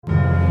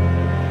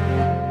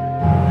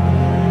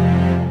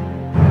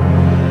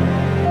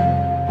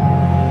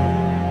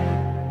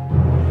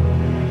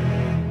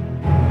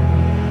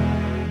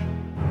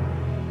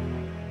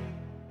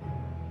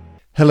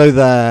Hello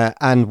there,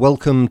 and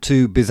welcome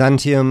to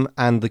Byzantium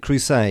and the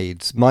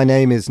Crusades. My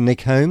name is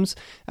Nick Holmes,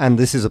 and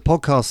this is a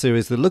podcast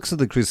series that looks at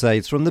the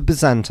Crusades from the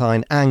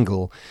Byzantine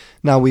angle.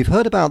 Now, we've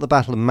heard about the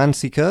Battle of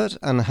Manzikert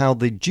and how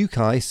the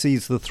Ducai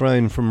seized the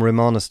throne from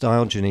Romanus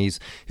Diogenes,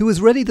 who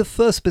was really the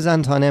first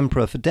Byzantine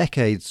emperor for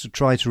decades to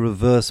try to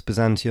reverse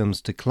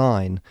Byzantium's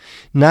decline.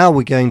 Now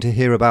we're going to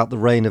hear about the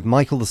reign of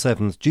Michael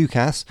VII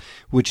Ducas,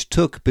 which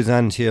took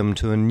Byzantium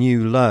to a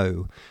new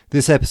low.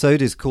 This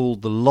episode is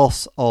called The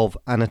Loss of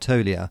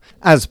Anatolia.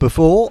 As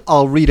before,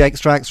 I'll read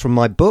extracts from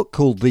my book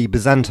called The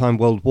Byzantine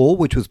World War,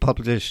 which was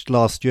published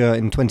last year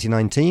in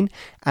 2019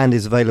 and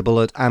is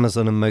available at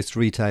Amazon and most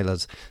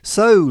retailers.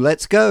 So,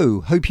 let's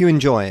go. Hope you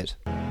enjoy it.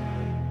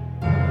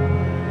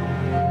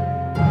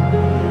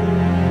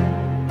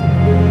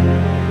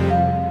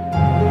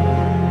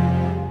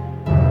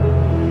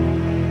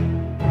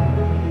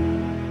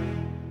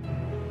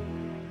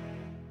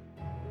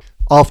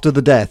 After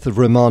the death of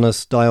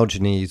Romanus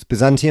Diogenes,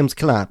 Byzantium's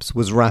collapse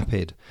was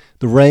rapid.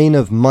 The reign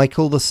of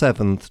Michael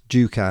VII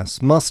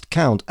Ducas must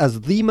count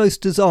as the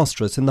most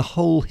disastrous in the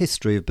whole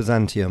history of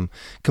Byzantium.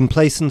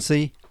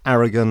 Complacency,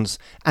 arrogance,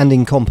 and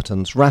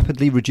incompetence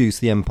rapidly reduced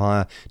the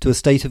empire to a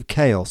state of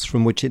chaos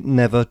from which it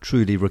never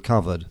truly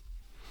recovered.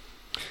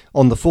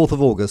 On the 4th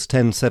of August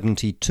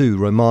 1072,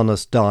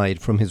 Romanus died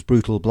from his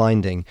brutal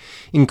blinding.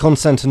 In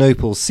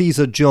Constantinople,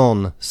 Caesar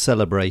John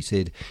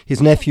celebrated.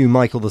 His nephew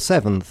Michael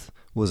VII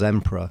was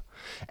emperor.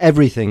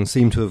 Everything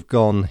seemed to have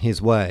gone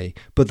his way,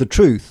 but the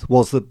truth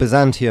was that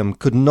Byzantium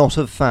could not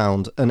have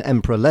found an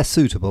emperor less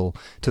suitable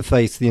to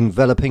face the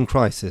enveloping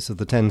crisis of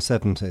the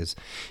 1070s.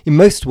 In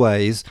most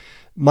ways,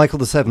 Michael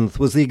VII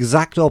was the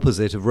exact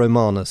opposite of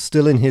Romanus.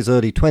 Still in his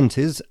early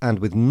 20s and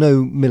with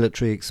no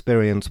military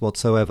experience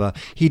whatsoever,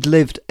 he'd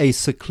lived a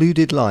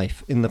secluded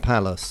life in the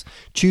palace,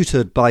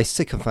 tutored by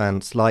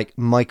sycophants like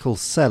Michael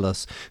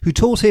Psellus, who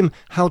taught him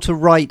how to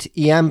write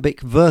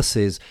iambic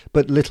verses,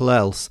 but little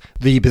else.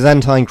 The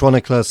Byzantine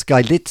chronicler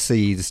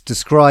Skylitzes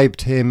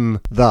described him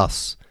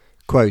thus,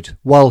 quote,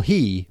 while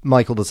he,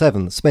 Michael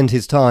VII, spent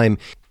his time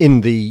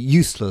in the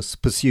useless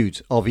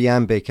pursuit of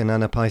iambic and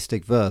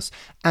anapaestic verse,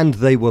 and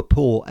they were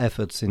poor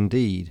efforts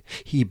indeed,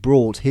 he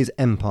brought his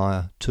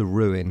empire to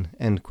ruin,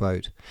 end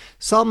quote.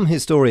 Some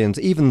historians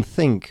even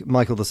think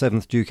Michael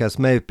VII Ducas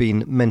may have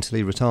been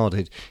mentally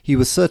retarded. He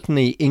was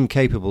certainly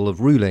incapable of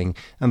ruling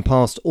and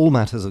passed all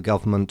matters of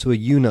government to a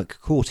eunuch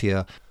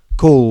courtier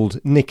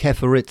called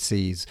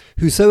Nicephoritzes,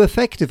 who so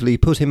effectively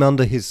put him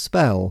under his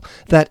spell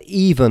that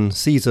even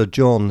Caesar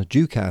John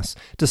Ducas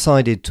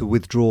decided to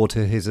withdraw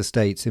to his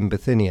estates in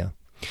Bithynia.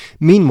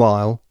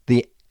 Meanwhile,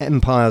 the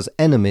empire's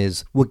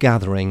enemies were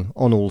gathering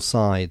on all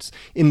sides.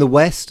 In the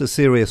west, a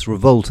serious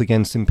revolt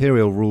against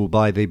imperial rule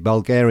by the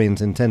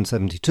Bulgarians in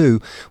 1072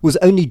 was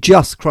only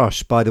just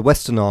crushed by the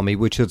Western army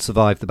which had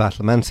survived the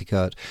Battle of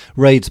Manzikert.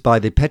 Raids by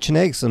the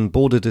Pechenegs and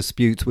border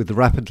disputes with the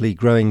rapidly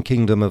growing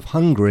kingdom of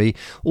Hungary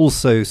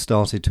also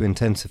started to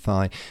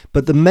intensify.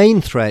 But the main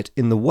threat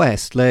in the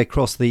west lay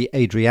across the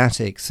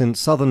Adriatic, since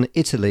southern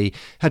Italy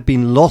had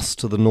been lost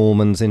to the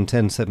Normans in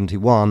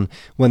 1071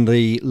 when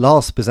the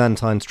last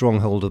Byzantine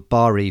stronghold of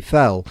Bari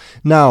fell.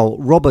 Now,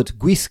 Robert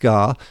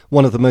Guiscard,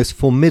 one of the most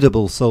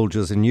formidable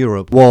soldiers in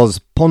Europe, was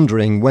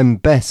pondering when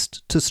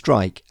best to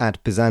strike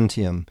at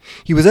Byzantium.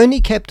 He was only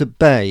kept at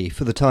bay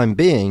for the time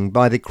being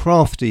by the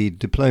crafty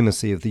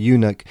diplomacy of the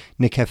eunuch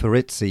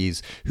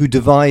Nicephoritzes, who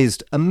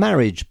devised a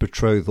marriage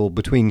betrothal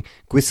between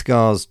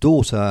Guiscard's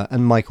daughter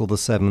and Michael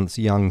VII's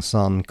young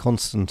son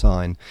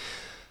Constantine.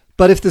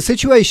 But if the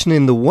situation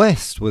in the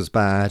west was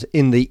bad,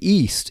 in the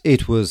east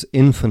it was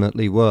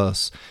infinitely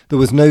worse. There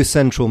was no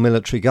central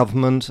military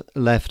government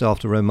left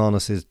after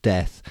Romanus's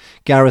death.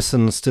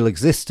 Garrisons still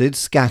existed,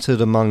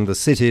 scattered among the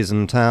cities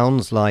and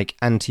towns like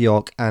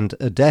Antioch and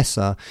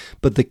Edessa,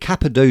 but the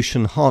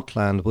Cappadocian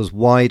heartland was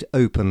wide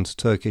open to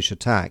Turkish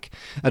attack.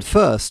 At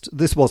first,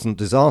 this wasn't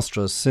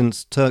disastrous,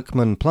 since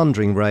Turkmen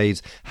plundering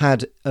raids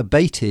had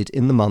abated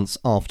in the months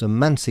after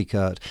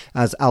Manzikert,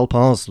 as Alp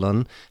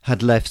Arslan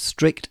had left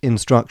strict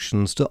instructions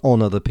to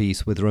honour the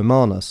peace with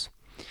Romanus.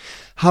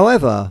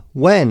 However,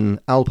 when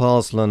Alp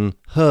Arslan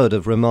heard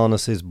of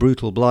Romanus's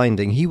brutal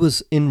blinding, he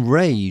was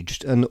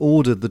enraged and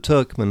ordered the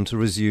Turkmen to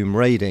resume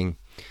raiding.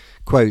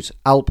 Quote,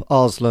 Alp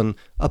Arslan,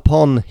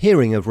 upon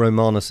hearing of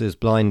Romanus's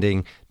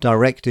blinding,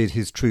 directed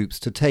his troops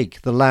to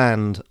take the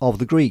land of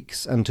the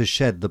Greeks and to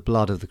shed the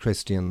blood of the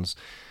Christians.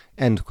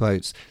 End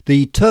quotes.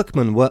 The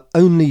Turkmen were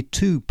only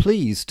too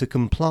pleased to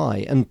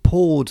comply and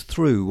poured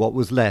through what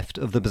was left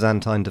of the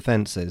Byzantine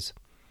defences.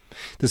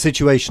 The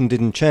situation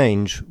didn't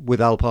change with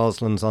Alp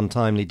Arslan's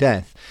untimely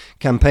death.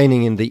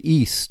 Campaigning in the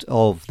east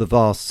of the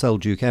vast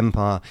Seljuk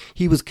Empire,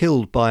 he was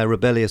killed by a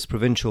rebellious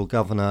provincial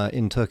governor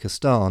in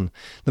Turkestan.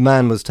 The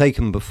man was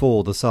taken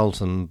before the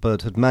Sultan,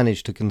 but had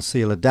managed to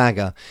conceal a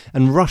dagger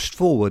and rushed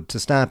forward to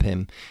stab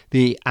him.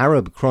 The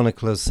Arab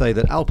chroniclers say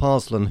that Alp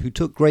Arslan, who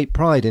took great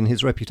pride in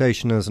his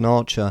reputation as an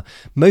archer,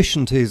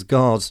 motioned to his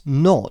guards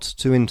not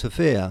to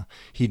interfere.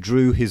 He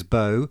drew his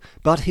bow,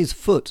 but his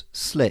foot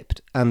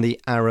slipped and the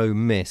arrow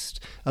missed,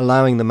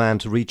 allowing the man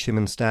to reach him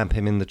and stab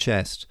him in the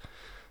chest.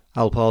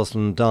 Alp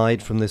Arslan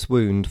died from this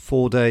wound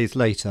 4 days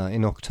later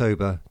in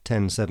October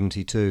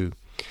 1072.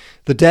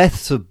 The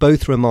deaths of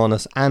both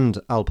Romanus and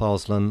Alp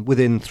Arslan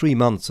within 3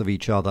 months of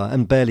each other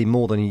and barely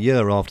more than a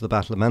year after the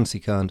Battle of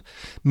Mansikern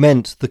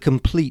meant the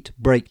complete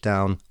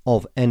breakdown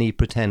of any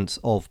pretense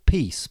of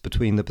peace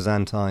between the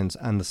Byzantines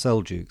and the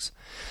Seljuks.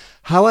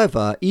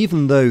 However,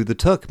 even though the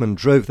Turkmen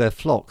drove their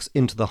flocks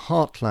into the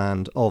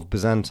heartland of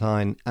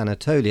Byzantine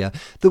Anatolia,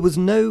 there was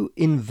no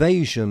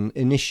invasion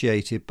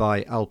initiated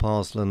by Alp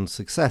Arslan's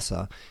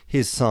successor,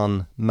 his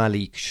son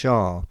Malik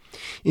Shah.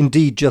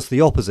 Indeed, just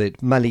the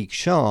opposite. Malik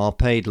Shah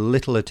paid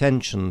little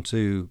attention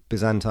to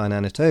Byzantine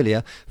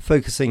Anatolia,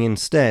 focusing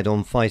instead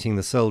on fighting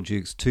the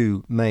Seljuks'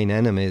 two main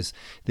enemies,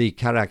 the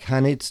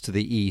Karakhanids to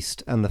the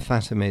east and the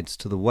Fatimids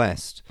to the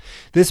west.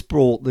 This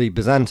brought the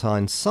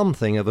Byzantines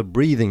something of a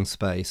breathing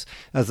space,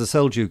 as the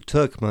Seljuk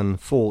Turkmen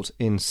fought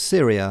in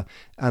Syria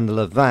and the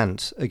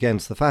Levant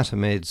against the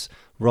Fatimids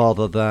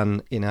rather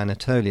than in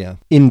Anatolia.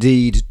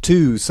 Indeed,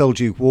 two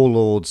Seljuk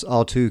warlords,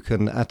 Artuk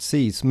and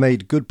Atsis,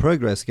 made good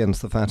progress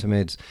against the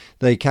Fatimids.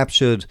 They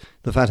captured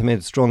the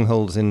Fatimid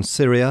strongholds in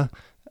Syria,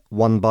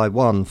 one by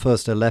one,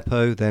 first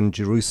Aleppo, then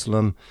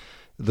Jerusalem,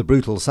 the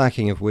brutal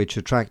sacking of which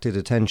attracted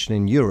attention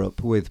in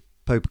Europe, with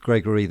Pope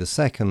Gregory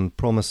II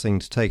promising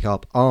to take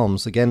up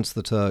arms against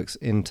the Turks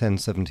in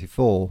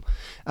 1074,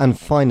 and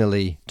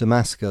finally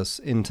Damascus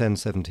in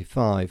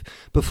 1075,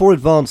 before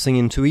advancing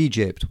into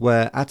Egypt,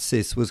 where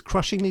Atsis was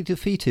crushingly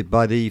defeated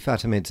by the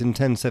Fatimids in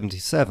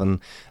 1077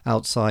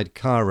 outside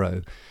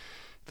Cairo.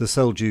 The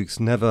Seljuks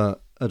never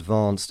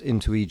advanced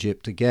into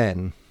Egypt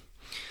again.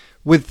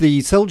 With the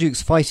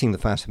Seljuks fighting the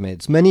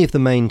Fatimids, many of the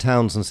main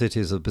towns and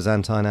cities of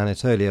Byzantine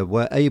Anatolia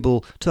were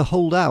able to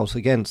hold out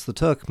against the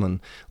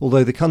Turkmen,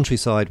 although the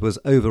countryside was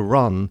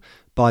overrun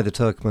by the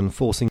Turkmen,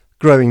 forcing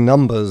growing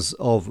numbers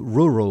of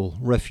rural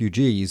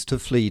refugees to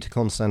flee to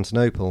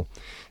Constantinople.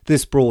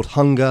 This brought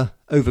hunger,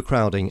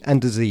 overcrowding and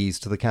disease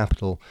to the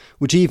capital,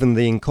 which even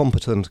the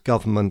incompetent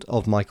government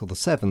of Michael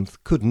VII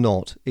could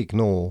not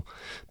ignore.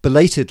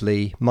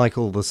 Belatedly,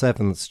 Michael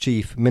VII's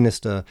chief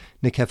minister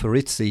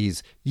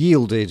Nikephoritses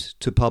yielded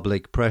to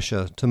public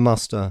pressure to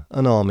muster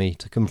an army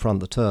to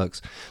confront the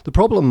Turks. The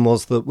problem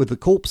was that with the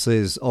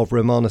corpses of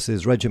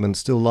Romanus's regiment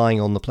still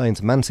lying on the plains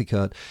of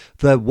Manzikert,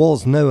 there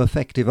was no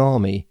effective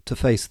army to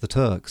face the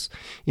Turks.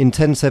 In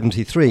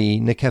 1073,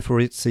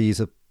 Nikephoritses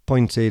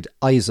appointed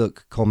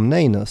Isaac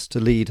Comnenus to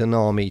lead an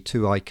army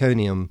to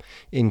Iconium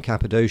in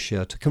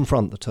Cappadocia to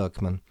confront the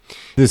Turkmen.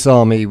 This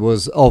army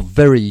was of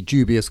very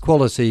dubious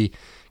quality,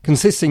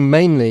 consisting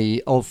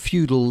mainly of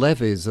feudal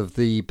levies of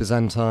the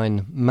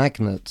Byzantine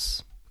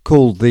magnates,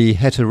 called the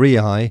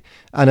Hetarii,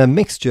 and a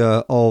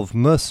mixture of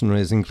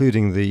mercenaries,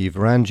 including the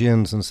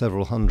Varangians and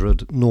several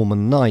hundred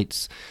Norman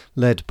knights,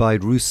 led by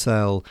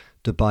Roussel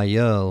de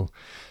Bailleul.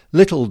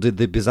 Little did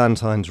the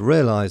Byzantines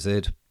realise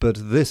it,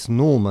 but this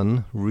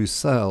Norman,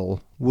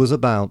 Roussel, was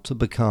about to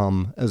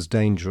become as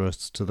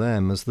dangerous to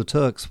them as the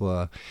Turks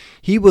were.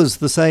 He was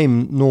the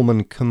same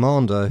Norman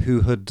commander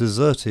who had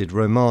deserted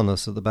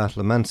Romanus at the Battle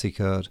of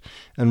Manzikert,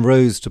 and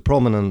rose to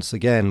prominence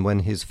again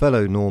when his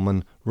fellow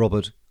Norman,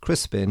 Robert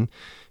Crispin,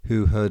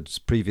 who had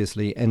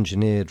previously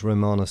engineered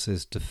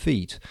Romanus's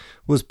defeat,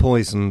 was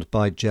poisoned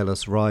by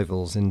jealous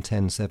rivals in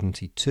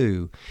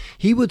 1072.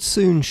 He would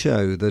soon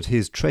show that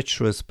his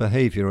treacherous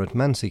behaviour at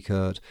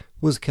Manzikert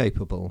was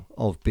capable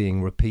of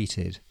being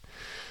repeated.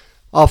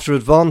 After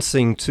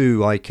advancing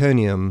to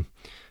Iconium,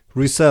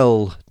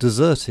 Roussel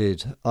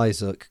deserted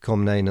Isaac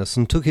Comnenus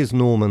and took his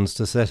Normans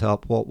to set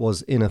up what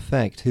was in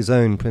effect his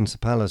own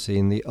principality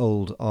in the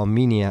old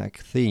Armeniac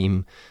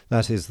theme,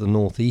 that is the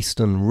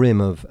northeastern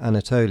rim of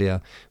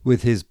Anatolia,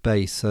 with his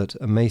base at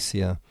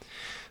Amasia.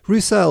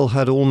 Roussel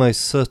had almost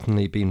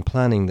certainly been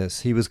planning this.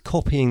 He was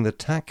copying the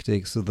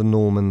tactics of the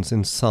Normans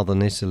in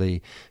southern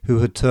Italy, who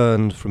had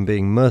turned from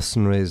being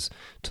mercenaries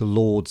to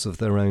lords of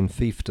their own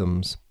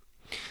fiefdoms.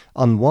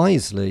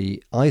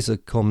 Unwisely,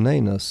 Isaac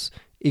Comnenus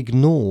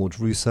ignored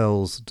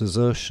Roussel's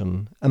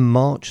desertion and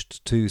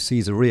marched to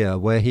Caesarea,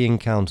 where he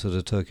encountered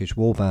a Turkish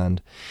warband.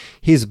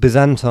 His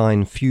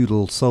Byzantine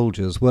feudal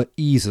soldiers were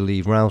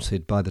easily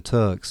routed by the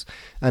Turks,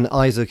 and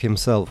Isaac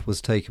himself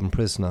was taken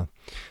prisoner.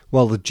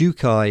 While the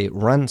Ducai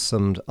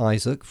ransomed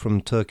Isaac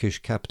from Turkish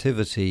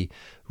captivity,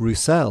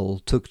 Roussel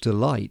took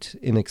delight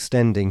in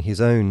extending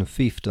his own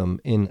fiefdom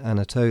in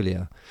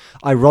Anatolia.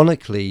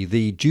 Ironically,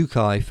 the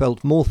Ducai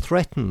felt more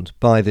threatened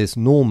by this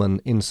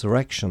Norman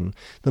insurrection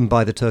than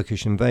by the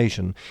Turkish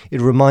invasion. It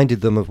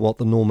reminded them of what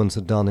the Normans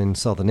had done in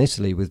southern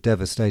Italy, with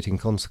devastating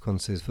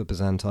consequences for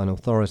Byzantine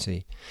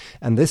authority.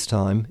 And this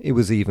time it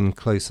was even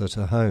closer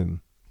to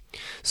home.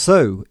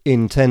 So,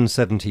 in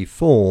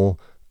 1074,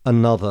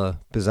 another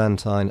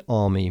Byzantine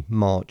army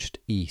marched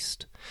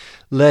east.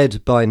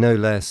 Led by no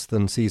less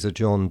than Caesar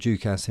John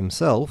Ducas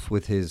himself,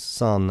 with his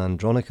son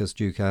Andronicus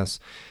Ducas,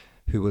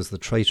 who was the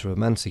traitor of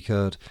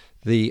Manzikert,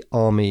 the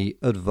army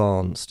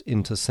advanced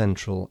into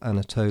central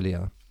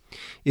Anatolia.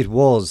 It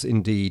was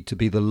indeed to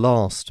be the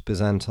last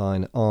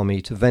Byzantine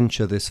army to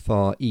venture this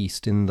far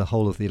east in the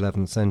whole of the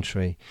 11th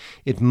century.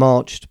 It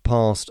marched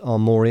past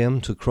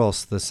Armorium to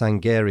cross the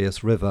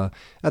Sangarius River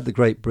at the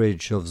great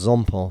bridge of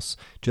Zompos,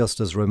 just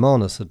as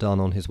Romanus had done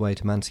on his way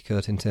to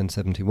Manzikert in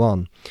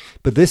 1071.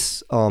 But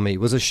this army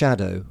was a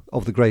shadow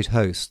of the great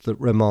host that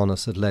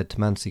Romanus had led to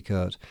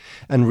Manzikert,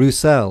 and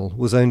Roussel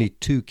was only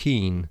too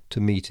keen to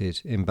meet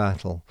it in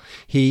battle.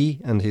 He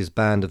and his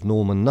band of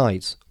Norman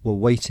knights were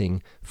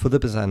waiting for the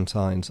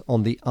Byzantines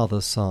on the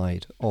other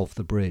side of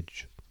the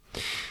bridge.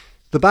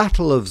 The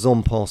Battle of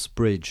Zompos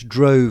Bridge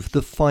drove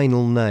the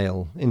final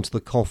nail into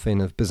the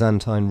coffin of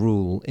Byzantine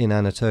rule in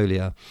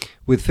Anatolia.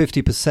 With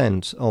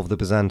 50% of the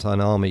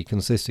Byzantine army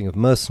consisting of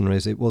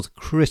mercenaries, it was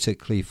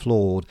critically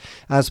flawed,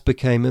 as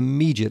became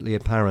immediately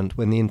apparent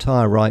when the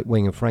entire right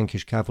wing of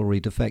Frankish cavalry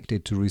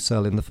defected to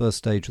Roussel in the first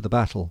stage of the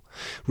battle.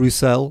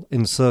 Roussel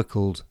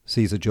encircled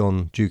Caesar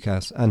John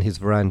Ducas and his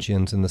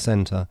Varangians in the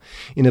centre.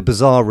 In a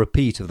bizarre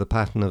repeat of the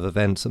pattern of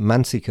events at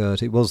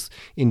Manzikert, it was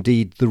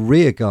indeed the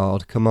rear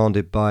guard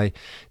commanded by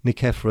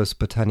Nicephorus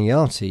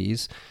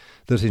Botaniates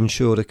that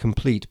ensured a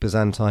complete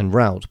Byzantine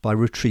rout by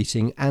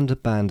retreating and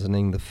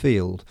abandoning the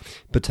field.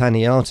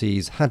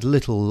 Botaniates had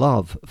little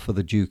love for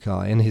the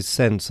Ducai, and his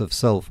sense of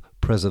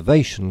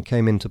self-preservation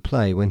came into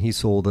play when he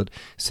saw that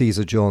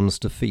Caesar John's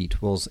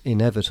defeat was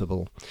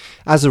inevitable.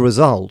 As a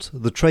result,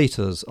 the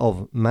traitors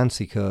of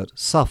Manzikert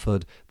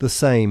suffered the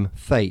same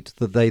fate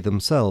that they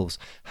themselves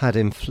had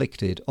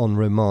inflicted on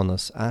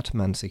Romanus at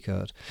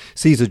Manzikert.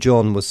 Caesar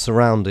John was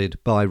surrounded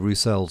by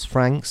Roussel's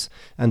Franks.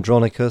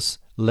 Andronicus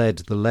led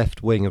the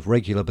left wing of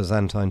regular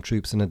Byzantine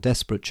troops in a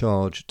desperate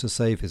charge to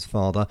save his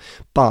father,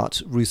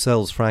 but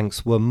Roussel's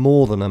Franks were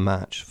more than a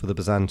match for the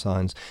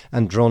Byzantines.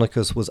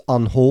 Andronicus was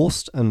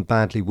unhorsed and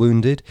badly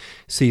wounded.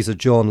 Caesar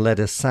John led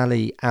a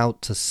sally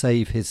out to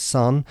save his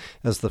son,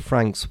 as the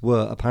Franks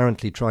were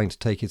apparently trying to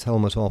take his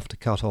helmet off to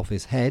cut off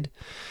his head.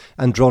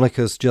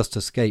 Andronicus just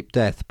escaped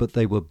death, but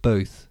they were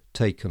both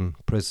taken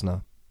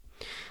prisoner.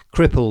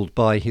 Crippled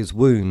by his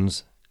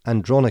wounds,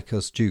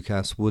 Andronicus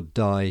Ducas would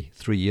die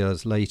 3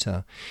 years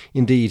later.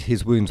 Indeed,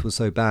 his wounds were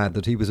so bad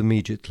that he was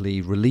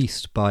immediately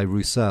released by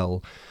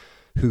Roussel,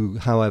 who,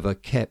 however,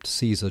 kept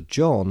Caesar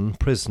John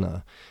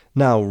prisoner.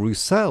 Now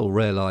Roussel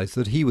realized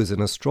that he was in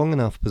a strong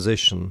enough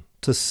position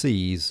to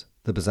seize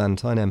the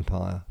Byzantine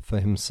Empire for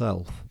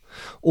himself.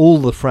 All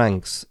the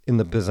Franks in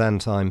the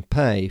Byzantine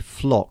pay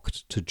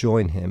flocked to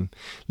join him,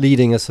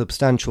 leading a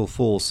substantial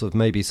force of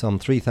maybe some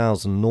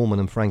 3,000 Norman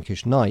and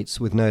Frankish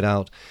knights, with no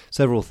doubt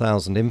several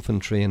thousand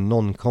infantry and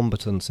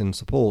non-combatants in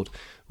support.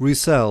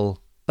 Roussel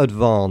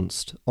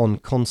advanced on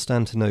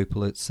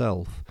Constantinople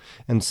itself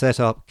and set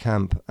up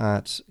camp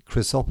at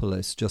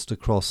Chrysopolis, just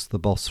across the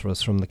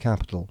Bosphorus from the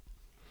capital.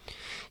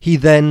 He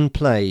then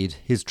played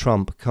his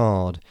trump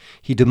card.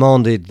 He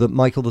demanded that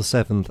Michael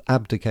VII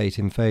abdicate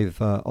in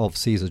favour of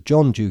Caesar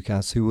John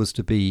Ducas, who was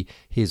to be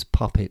his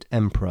puppet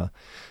emperor.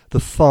 The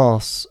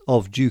farce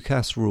of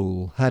Ducas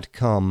rule had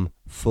come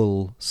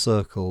full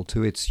circle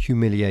to its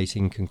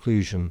humiliating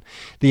conclusion.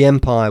 The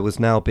empire was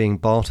now being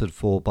bartered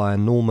for by a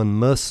Norman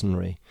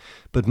mercenary,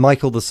 but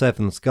Michael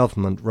VII's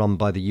government, run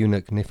by the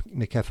eunuch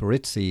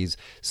Nicephoritzes,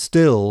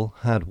 still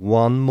had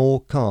one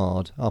more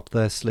card up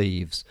their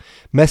sleeves.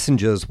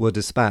 Messengers were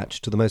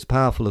dispatched to the most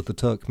powerful of the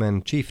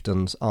Turkmen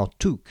chieftains,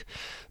 Artuk,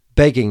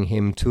 begging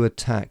him to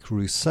attack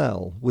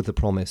Roussel with the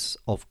promise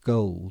of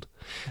gold.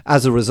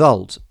 As a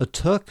result, a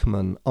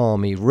Turkmen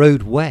army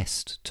rode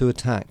west to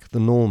attack the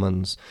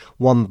Normans.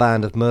 One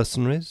band of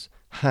mercenaries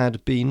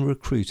had been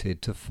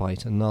recruited to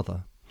fight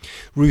another.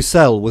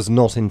 Roussel was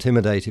not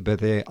intimidated by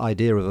the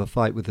idea of a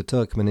fight with the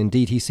Turkmen.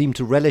 Indeed, he seemed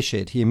to relish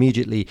it. He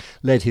immediately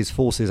led his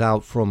forces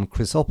out from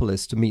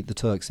Chrysopolis to meet the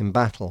Turks in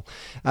battle.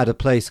 At a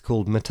place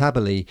called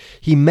Metaboli,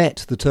 he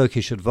met the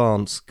Turkish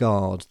advance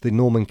guard. The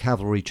Norman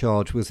cavalry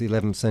charge was the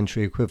 11th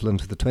century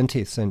equivalent of the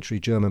 20th century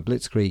German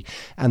blitzkrieg,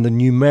 and the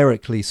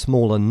numerically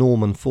smaller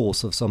Norman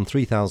force of some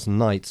 3,000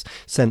 knights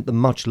sent the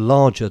much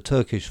larger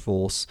Turkish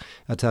force,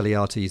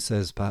 Ataliates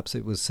says perhaps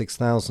it was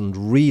 6,000,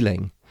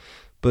 reeling.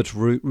 But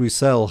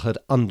Roussel had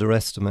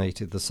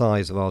underestimated the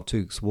size of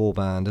Artuk's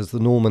warband. As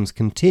the Normans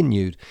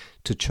continued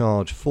to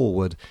charge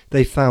forward,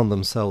 they found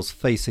themselves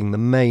facing the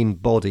main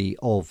body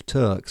of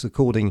Turks.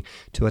 According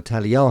to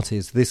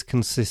Ataliates, this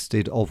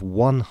consisted of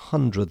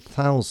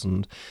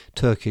 100,000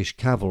 Turkish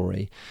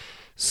cavalry.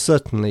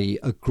 Certainly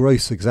a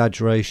gross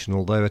exaggeration,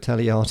 although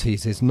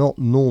Ataliates is not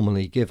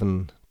normally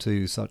given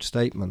to such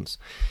statements.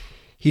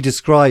 He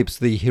describes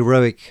the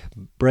heroic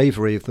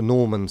bravery of the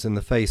Normans in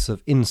the face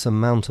of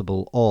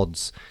insurmountable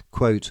odds.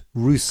 Quote,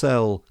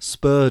 Roussel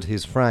spurred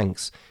his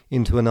Franks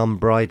into an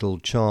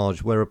unbridled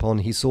charge, whereupon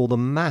he saw the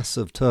mass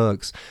of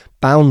Turks,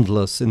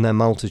 boundless in their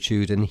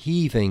multitude and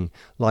heaving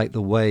like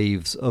the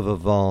waves of a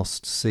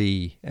vast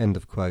sea. End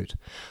of quote.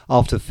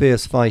 After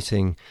fierce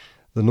fighting,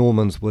 the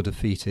Normans were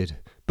defeated.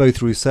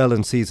 Both Roussel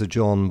and Caesar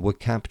John were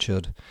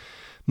captured.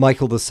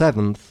 Michael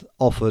VII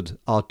offered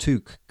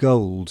Artuk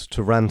gold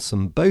to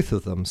ransom both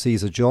of them.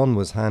 Caesar John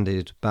was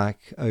handed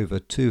back over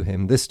to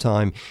him. This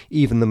time,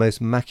 even the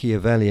most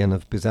Machiavellian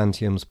of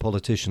Byzantium's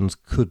politicians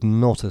could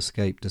not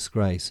escape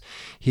disgrace.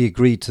 He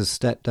agreed to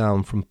step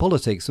down from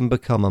politics and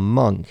become a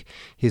monk.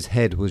 His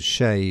head was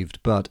shaved,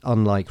 but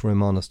unlike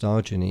Romanus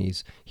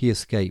Diogenes, he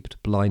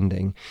escaped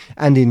blinding.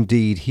 And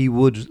indeed, he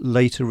would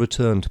later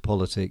return to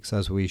politics,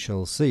 as we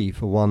shall see,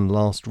 for one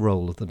last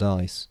roll of the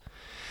dice.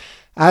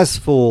 As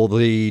for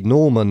the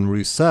Norman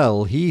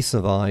Roussel, he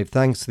survived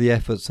thanks to the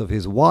efforts of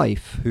his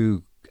wife,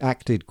 who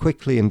acted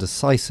quickly and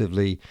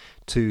decisively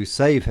to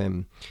save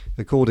him.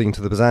 According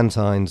to the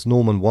Byzantines,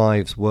 Norman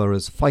wives were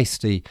as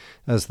feisty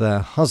as their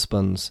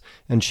husbands,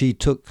 and she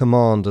took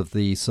command of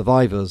the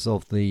survivors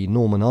of the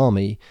Norman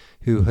army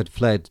who had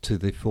fled to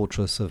the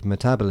fortress of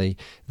Metabile.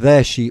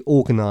 There she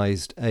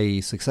organised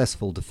a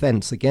successful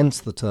defence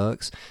against the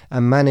Turks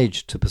and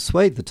managed to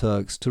persuade the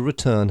Turks to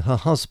return her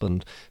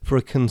husband for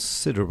a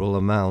considerable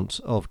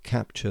amount of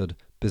captured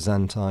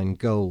Byzantine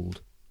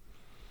gold.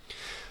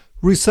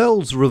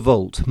 Roussel's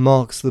revolt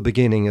marks the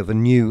beginning of a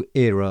new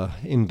era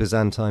in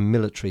Byzantine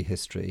military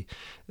history.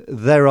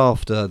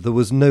 Thereafter, there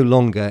was no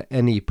longer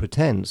any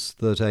pretense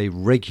that a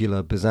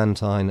regular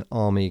Byzantine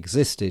army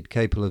existed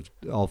capable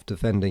of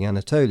defending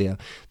Anatolia.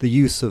 The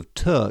use of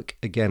Turk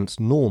against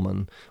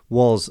Norman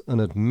was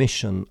an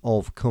admission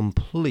of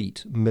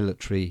complete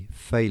military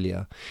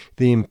failure.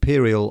 The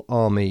imperial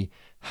army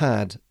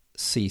had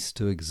ceased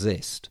to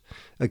exist,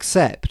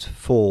 except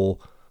for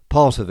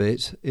part of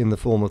it in the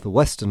form of the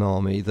Western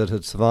Army that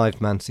had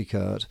survived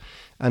Manzikert,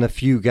 and a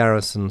few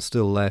garrisons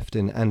still left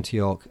in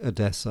Antioch,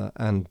 Edessa,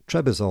 and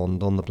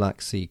Trebizond on the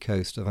Black Sea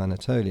coast of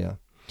Anatolia.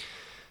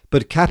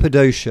 But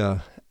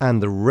Cappadocia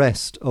and the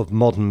rest of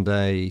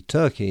modern-day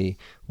Turkey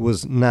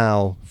was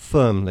now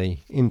firmly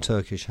in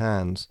Turkish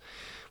hands.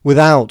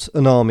 Without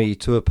an army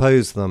to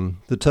oppose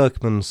them, the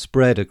Turkmens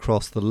spread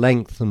across the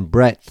length and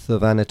breadth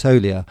of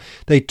Anatolia.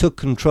 They took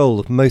control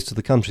of most of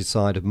the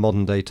countryside of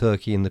modern-day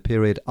Turkey in the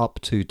period up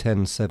to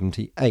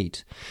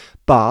 1078.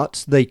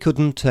 But they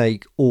couldn't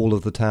take all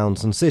of the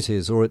towns and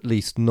cities, or at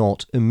least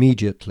not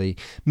immediately.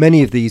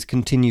 Many of these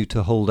continued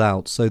to hold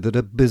out, so that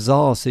a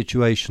bizarre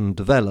situation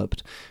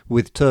developed,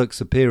 with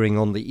Turks appearing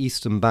on the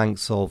eastern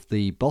banks of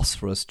the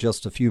Bosphorus,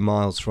 just a few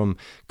miles from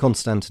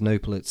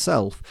Constantinople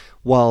itself,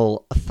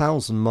 while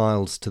 1,000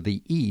 miles to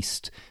the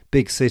east,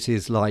 big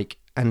cities like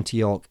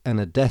Antioch and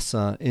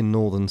Edessa in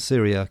northern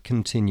Syria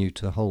continued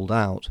to hold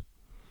out.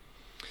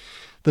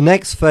 The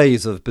next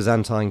phase of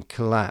Byzantine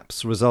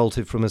collapse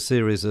resulted from a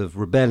series of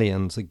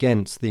rebellions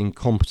against the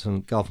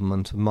incompetent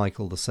government of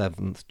Michael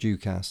VII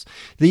Ducas.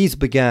 These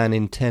began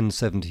in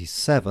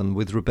 1077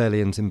 with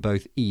rebellions in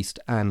both east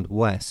and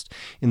west.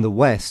 In the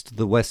west,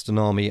 the Western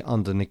army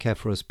under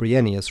Nicephorus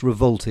Bryennius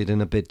revolted in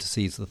a bid to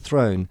seize the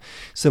throne.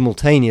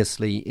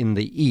 Simultaneously, in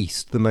the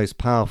east, the most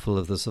powerful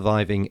of the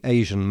surviving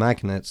Asian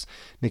magnates,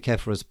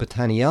 Nicephorus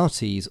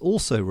Botaniates,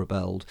 also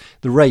rebelled.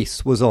 The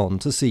race was on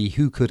to see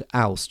who could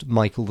oust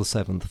Michael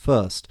VII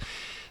first.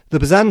 The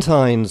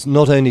Byzantines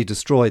not only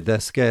destroyed their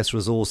scarce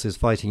resources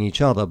fighting each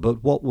other,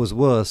 but what was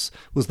worse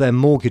was their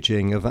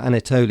mortgaging of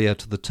Anatolia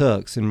to the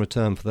Turks in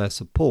return for their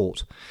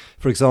support.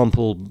 For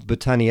example,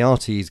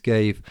 Botaniates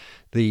gave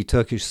the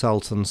Turkish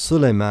Sultan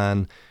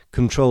Suleiman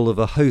control of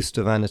a host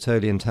of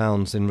Anatolian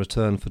towns in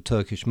return for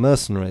Turkish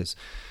mercenaries.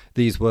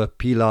 These were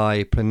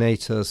Pylai,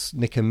 Prenatus,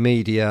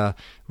 Nicomedia,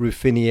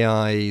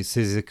 Rufinii,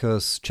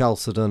 Cyzicus,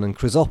 Chalcedon and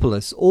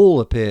Chrysopolis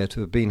all appear to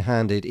have been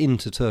handed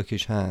into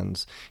Turkish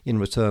hands in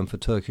return for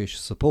Turkish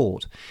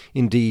support.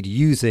 Indeed,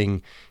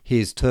 using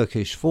his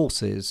Turkish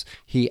forces,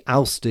 he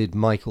ousted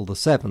Michael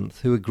VII,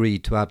 who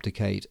agreed to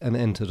abdicate and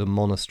entered a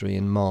monastery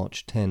in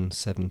March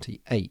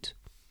 1078.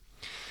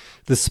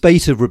 The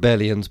spate of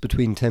rebellions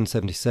between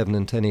 1077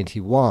 and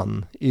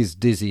 1081 is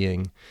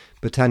dizzying.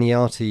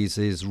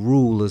 Botaniates'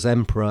 rule as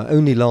emperor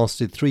only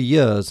lasted 3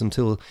 years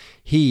until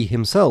he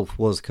himself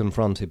was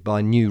confronted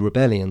by new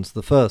rebellions.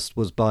 The first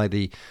was by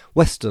the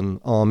Western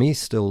army,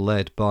 still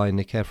led by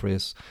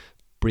Nicephorus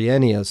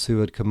Bryennius, who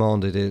had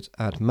commanded it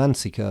at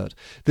Manzikert.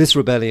 This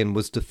rebellion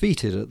was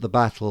defeated at the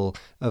Battle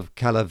of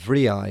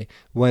Calavriae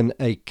when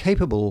a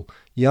capable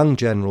young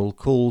general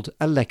called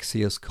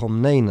Alexius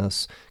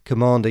Comnenus,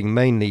 commanding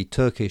mainly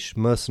Turkish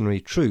mercenary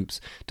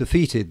troops,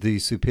 defeated the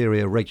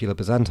superior regular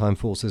Byzantine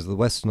forces of the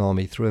Western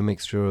army through a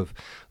mixture of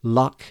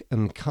luck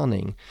and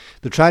cunning.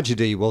 The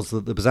tragedy was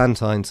that the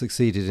Byzantines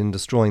succeeded in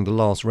destroying the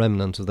last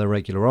remnant of their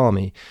regular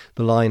army.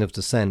 The line of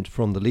descent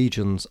from the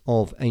legions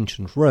of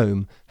ancient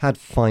Rome had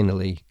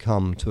finally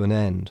come to an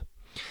end.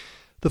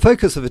 The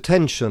focus of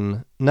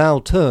attention now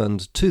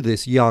turned to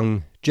this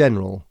young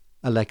general,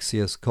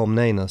 Alexius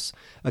Comnenus.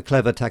 A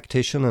clever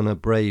tactician and a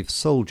brave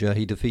soldier,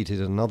 he defeated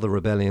another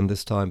rebellion,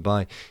 this time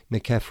by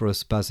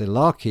Nicephorus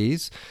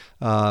Basilakes,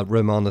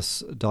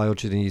 Romanus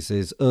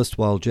Diogenes'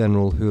 erstwhile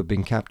general who had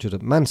been captured at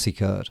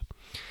Manzikert.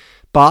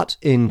 But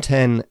in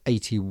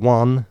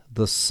 1081,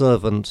 the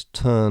servant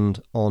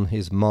turned on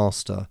his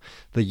master.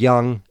 The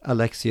young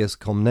Alexius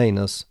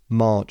Comnenus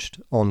marched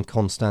on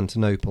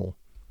Constantinople.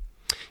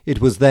 It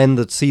was then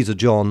that Caesar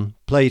John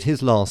played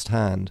his last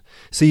hand,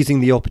 seizing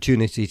the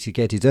opportunity to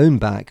get his own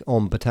back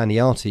on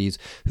Britanniates,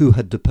 who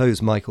had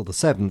deposed Michael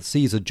VII.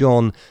 Caesar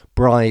John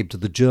bribed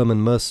the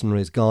German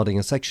mercenaries guarding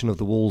a section of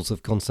the walls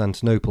of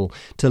Constantinople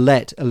to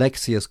let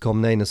Alexius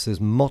Comnenus'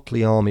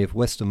 motley army of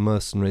Western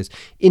mercenaries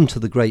into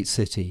the great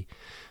city,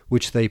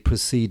 which they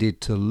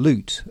proceeded to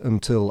loot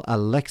until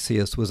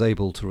Alexius was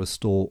able to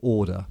restore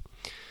order.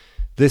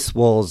 This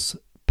was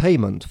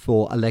payment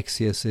for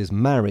Alexius's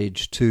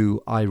marriage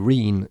to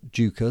Irene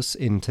Ducas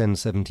in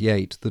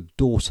 1078, the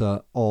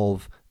daughter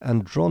of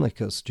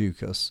Andronicus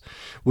Ducas.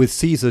 With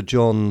Caesar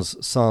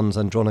John's sons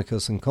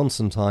Andronicus and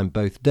Constantine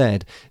both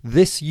dead,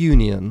 this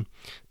union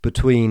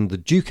between the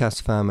Ducas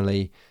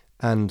family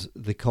and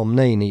the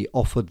Comneni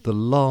offered the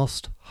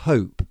last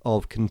hope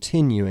of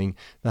continuing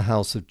the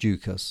House of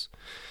Ducas.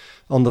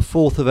 On the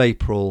 4th of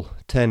April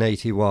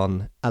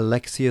 1081,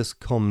 Alexius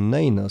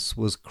Comnenus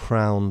was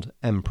crowned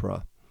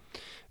emperor.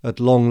 At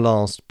long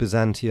last,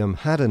 Byzantium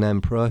had an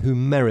emperor who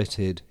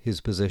merited his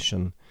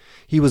position.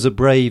 He was a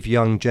brave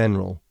young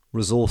general,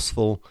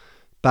 resourceful,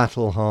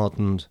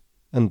 battle-hardened,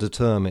 and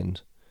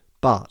determined.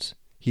 But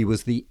he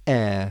was the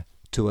heir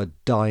to a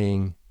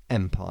dying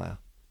empire.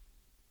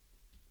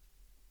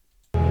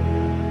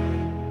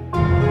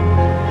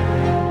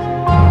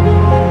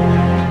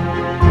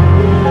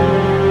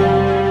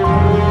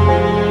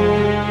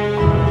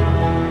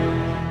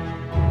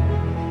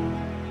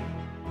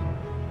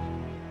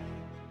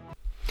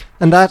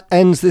 And that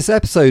ends this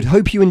episode.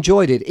 Hope you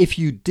enjoyed it. If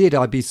you did,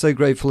 I'd be so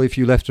grateful if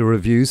you left a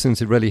review, since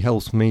it really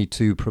helps me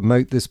to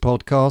promote this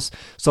podcast.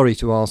 Sorry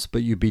to ask,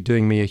 but you'd be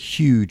doing me a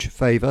huge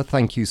favour.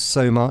 Thank you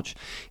so much.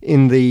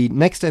 In the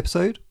next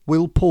episode,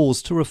 we'll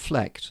pause to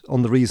reflect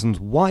on the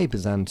reasons why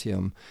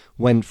Byzantium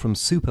went from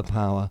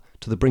superpower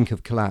to the brink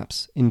of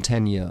collapse in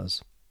 10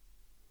 years.